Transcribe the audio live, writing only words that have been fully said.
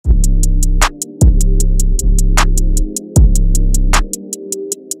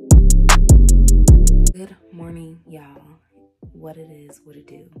what it is, what it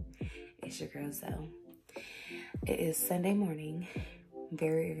do. It's your girl Zoe. It is Sunday morning,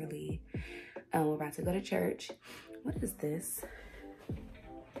 very early. We're about to go to church. What is this?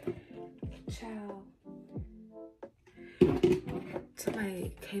 Child.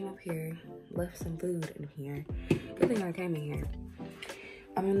 Somebody came up here, left some food in here. Good thing I came in here.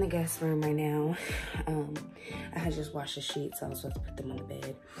 I'm in the guest room right now. I had just washed the sheets, so I was supposed to put them on the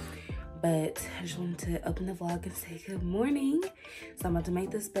bed. But I just wanted to open the vlog and say good morning. So I'm about to make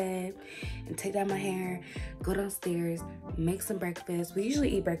this bed and take down my hair, go downstairs, make some breakfast. We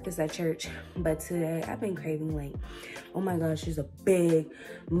usually eat breakfast at church, but today I've been craving like, oh my gosh, there's a big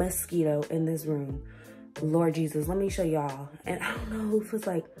mosquito in this room. Lord Jesus, let me show y'all. And I don't know if it's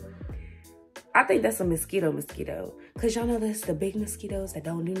like, I think that's a mosquito. Cause y'all know that's the big mosquitoes that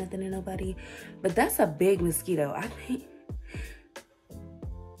don't do nothing to nobody. But that's a big mosquito. I think,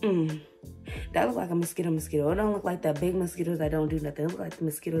 that look like a mosquito. It don't look like the big mosquitoes that don't do nothing. It look like the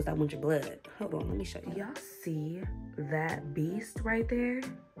mosquitoes that want your blood. Hold on, let me show you. Y'all see that beast right there?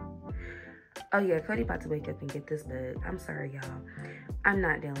 Oh yeah, Cody about to wake up and get this bug. I'm sorry, y'all. I'm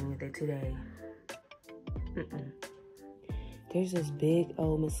not dealing with it today. There's this big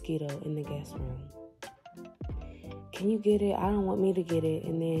old mosquito in the guest room. Can you get it? I don't want me to get it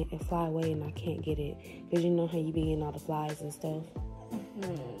and then it fly away and I can't get it. Because you know how you be getting all the flies and stuff.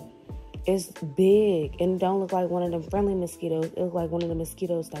 It's big and don't look like one of them friendly mosquitoes. It look like one of the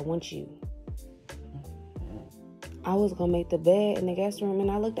mosquitoes that want you. I was gonna make the bed in the guest room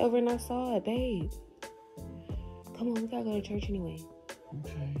and I looked over and I saw it, babe. Come on, we gotta go to church anyway.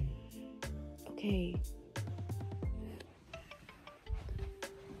 Okay.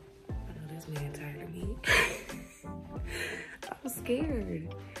 I know this man tired of me. I'm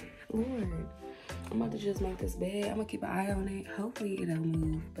scared. Lord. I'm about to just make this bed. I'm gonna keep an eye on it. Hopefully it'll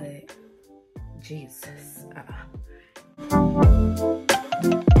move, but Jesus.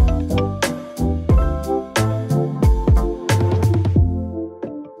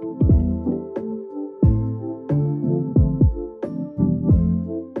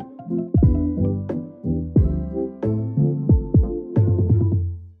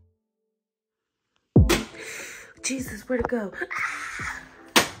 Jesus, where'd it go?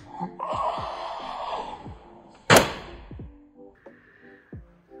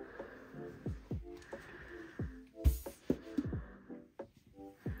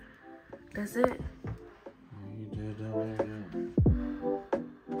 That's it. You did that way again.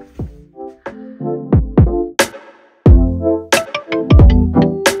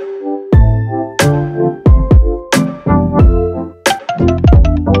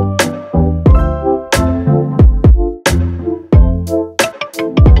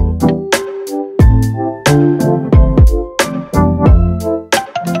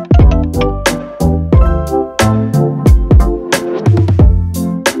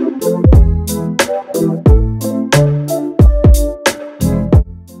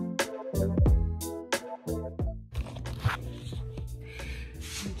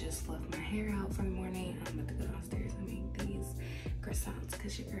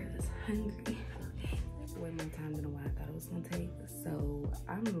 Hungry. Way more time than what I thought it was gonna take. So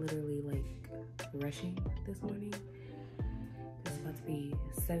I'm literally like rushing this morning. It's about to be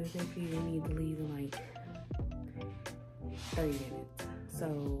 7:50. We need to leave in like 30 minutes. So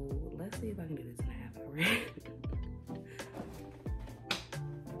let's see if I can do this in a half hour.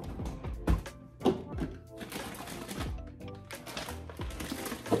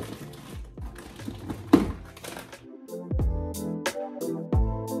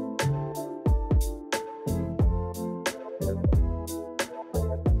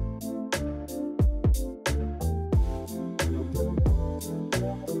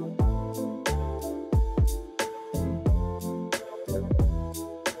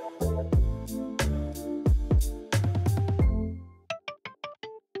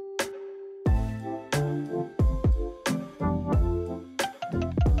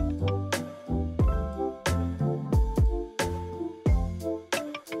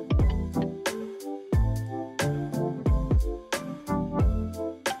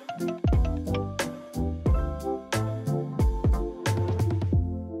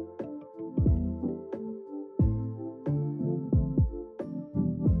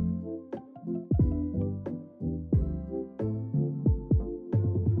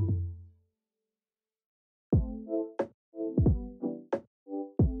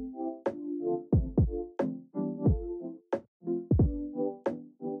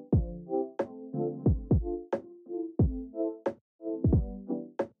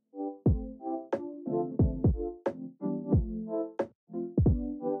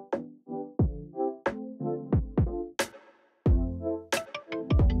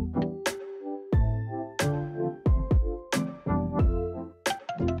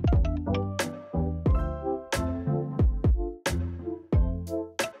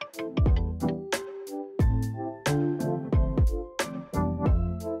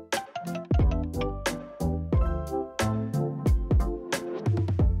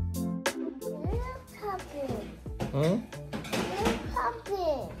 Hmm?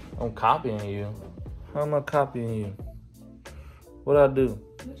 I'm copying you. How am I copying you? What'd I do?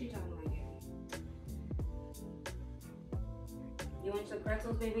 What you talking about? You want some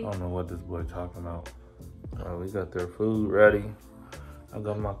pretzels, baby? I don't know what this boy talking about. We got their food ready. I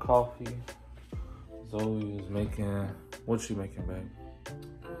got my coffee. Zoe is making, what's she making, babe?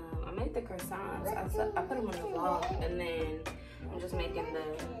 I made the croissants. I put them on the vlog, and then I'm just making the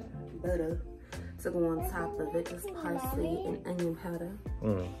butter to go on top of it. Just parsley and onion powder.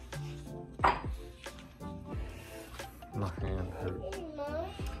 My hand hurts.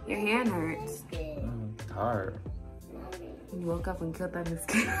 Your hand hurts. Tired. You woke up and killed that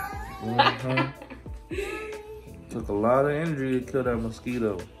mosquito. Took a lot of energy to kill that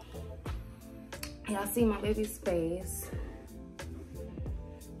mosquito. Y'all see my baby's face.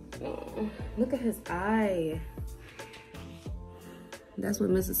 Look at his eye. That's what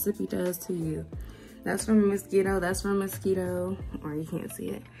Mississippi does to you. That's from a mosquito. That's from a mosquito. Or you can't see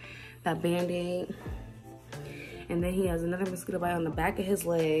it. That Band-Aid. And then he has another mosquito bite on the back of his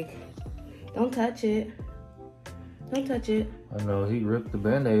leg. Don't touch it. Don't touch it. I know, he ripped the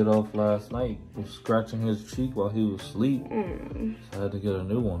Band-Aid off last night. He was scratching his cheek while he was asleep. So I had to get a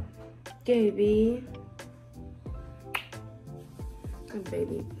new one. Baby. My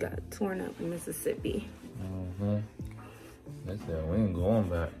baby got torn up in Mississippi. They said we ain't going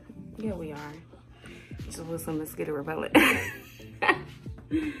back. Yeah, we are. Just with some mosquito repellent.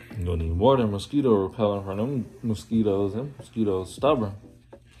 You don't need more than mosquito repellent for them mosquitoes. Them mosquitoes stubborn.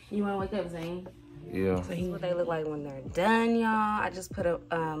 You want to wake up, Zane? Yeah. So here's what they look like when they're done, y'all. I just put a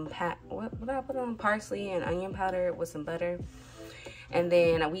what did I put on? Parsley and onion powder with some butter. And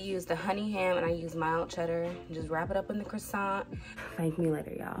then we use the honey ham and I use mild cheddar. Just wrap it up in the croissant. Thank me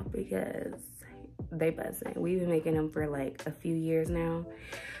later, y'all, because they buzzing. We've been making them for like a few years now.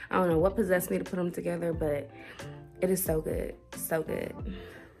 I don't know what possessed me to put them together, but it is so good. So good.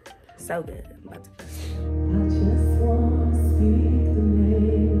 So good. I'm about to bust. I just want to speak the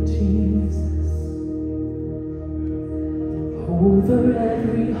name of Jesus over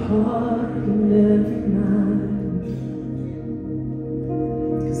every heart and every mind.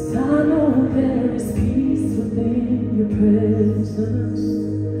 'Cause I know there is peace within your presence.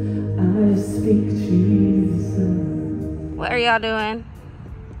 I speak Jesus. What are y'all doing?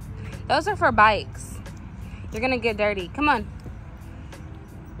 Those are for bikes. You're gonna get dirty. Come on.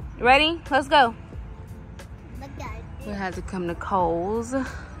 You ready? Let's go. We had to come to Kohl's.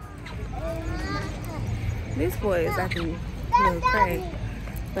 This boy is acting a little crazy.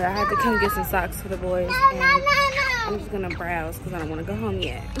 But I had to come get some socks for the boys. And I'm just gonna browse because I don't want to go home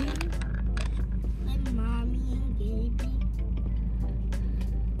yet.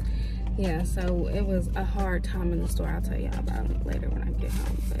 Yeah, so it was a hard time in the store. I'll tell y'all about it later when I get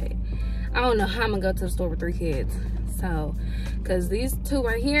home. But I don't know how I'm gonna go to the store with 3 kids. So, cause these 2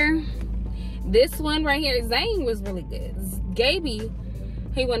 right here, this one right here, Zane was really good. Gaby,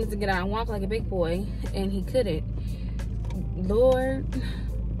 he wanted to get out and walk like a big boy, and he couldn't. Lord.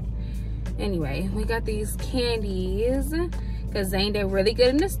 Anyway, we got these candies, cause Zane did really good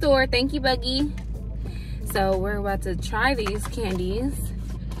in the store. Thank you, Buggy. So we're about to try these candies.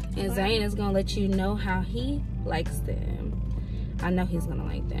 And Zane is gonna let you know how he likes them. I know he's gonna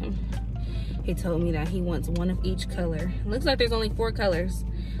like them. He told me that he wants 1 of each color. Looks like there's only 4 colors.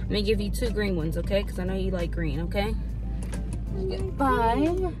 I'm gonna give you 2 green ones, okay? Because I know you like green, okay? You get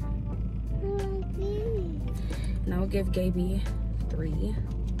 5. And I'll give Gaby 3.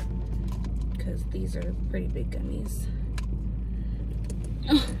 Because these are pretty big gummies.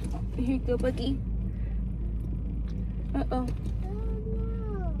 Here you go, Bucky. Uh-oh.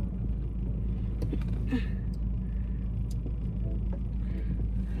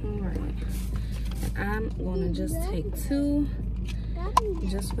 Alright, I'm gonna just take 2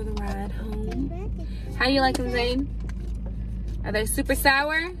 just for the ride home. How you like them, Zane? Are they super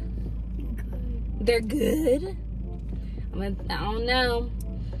sour? They're good. I don't know.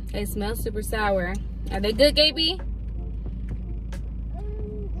 They smell super sour. Are they good, Gaby?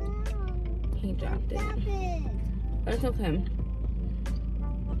 He dropped it. That's okay.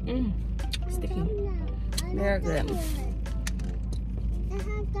 Sticky. They're good.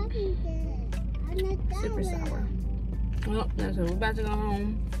 Super sour. Well, that's it. We're about to go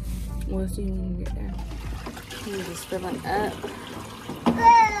home. We'll see when we get there. He's just filling up.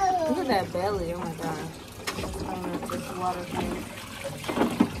 Look at that belly. Oh my gosh. I don't know if this water thing.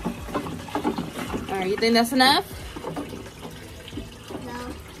 Alright, you think that's enough? No.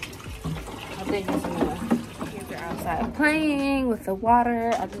 I think it's enough. Kids are outside playing with the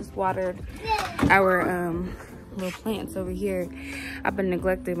water. I just watered our little plants over here. I've been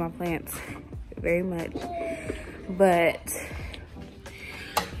neglecting my plants very much. but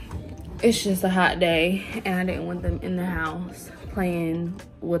it's just a hot day and I didn't want them in the house playing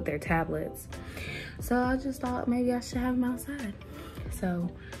with their tablets. So I just thought maybe I should have them outside. So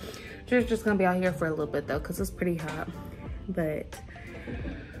they're just gonna be out here for a little bit though, cause it's pretty hot. But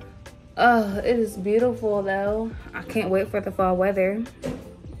oh, it is beautiful though. I can't wait for the fall weather.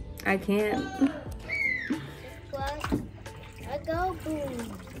 I can't. I go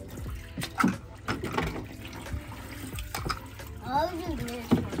boom. I'll do this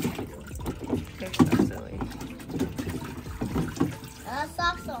one. They're so silly.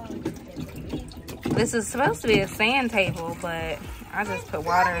 Socks on. This is supposed to be a sand table, but I just put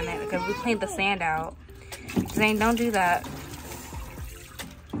water in it because we cleaned the sand out. Zane, don't do that.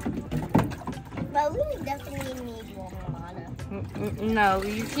 But we definitely need more water. No,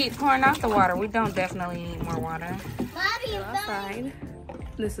 you keep pouring out the water. We don't definitely need more water. Bobby, We're outside.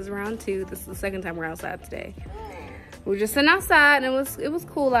 This is round 2. This is the second time we're outside today. We're just sitting outside and it was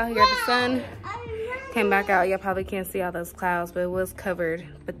cool out here. The sun came back out. Y'all probably can't see all those clouds, but it was covered.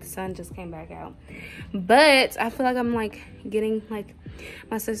 But the sun just came back out. But I feel like I'm like getting like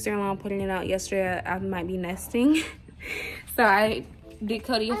my sister-in-law putting it out yesterday. I might be nesting. So I did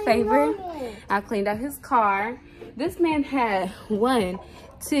Cody a favor. I cleaned out his car. This man had 1,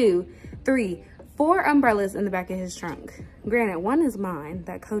 2, 3, 4 umbrellas in the back of his trunk. Granted, one is mine.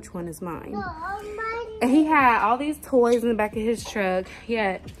 That Coach one is mine. And he had all these toys in the back of his truck. He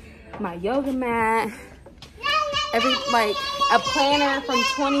had my yoga mat, like a planner from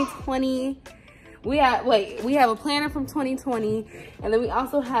 2020. We have a planner from 2020, and then we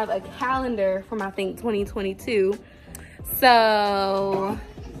also have a calendar from I think 2022. So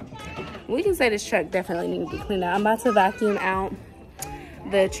we can say this truck definitely needs to be cleaned out. I'm about to vacuum out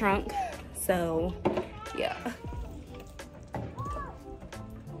the trunk. So yeah.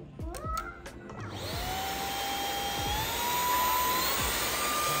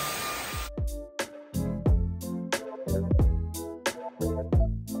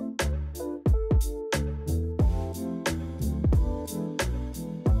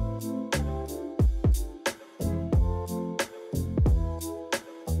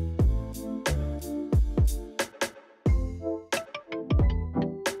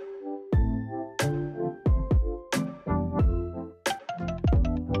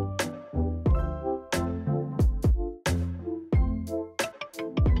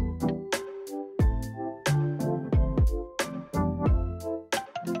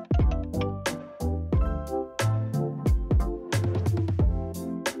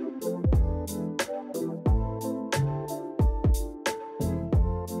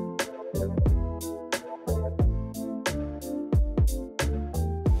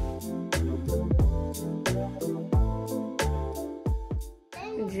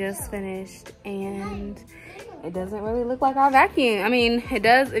 Just finished and it doesn't really look like I vacuum. I mean, it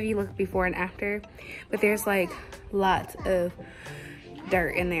does if you look before and after, but there's like lots of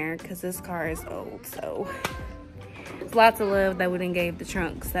dirt in there because this car is old. So there's lots of love that we didn't gave the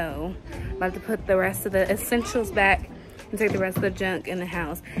trunk. So I'm about to put the rest of the essentials back and take the rest of the junk in the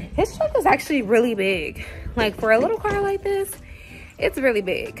house. His truck is actually really big. Like for a little car like this, it's really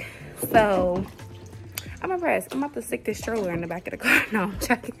big. So I'm impressed. I'm about to stick this stroller in the back of the car. No, I'm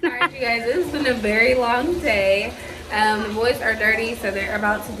joking. All right, you guys, this has been a very long day. The boys are dirty, so they're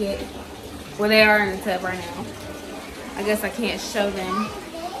about to get, well, they are in the tub right now. I guess I can't show them.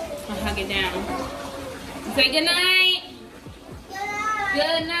 I'll hug it down. Say good night.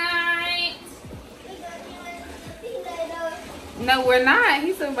 Good night. No, we're not.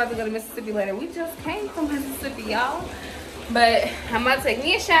 He said we're about to go to Mississippi later. We just came from Mississippi, y'all. But I'm about to take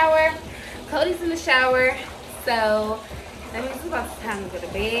me a shower. Cody's in the shower, so that means it's about time to go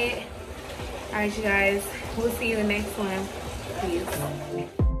to bed. All right, you guys, we'll see you in the next one.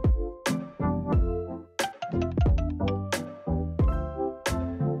 Peace.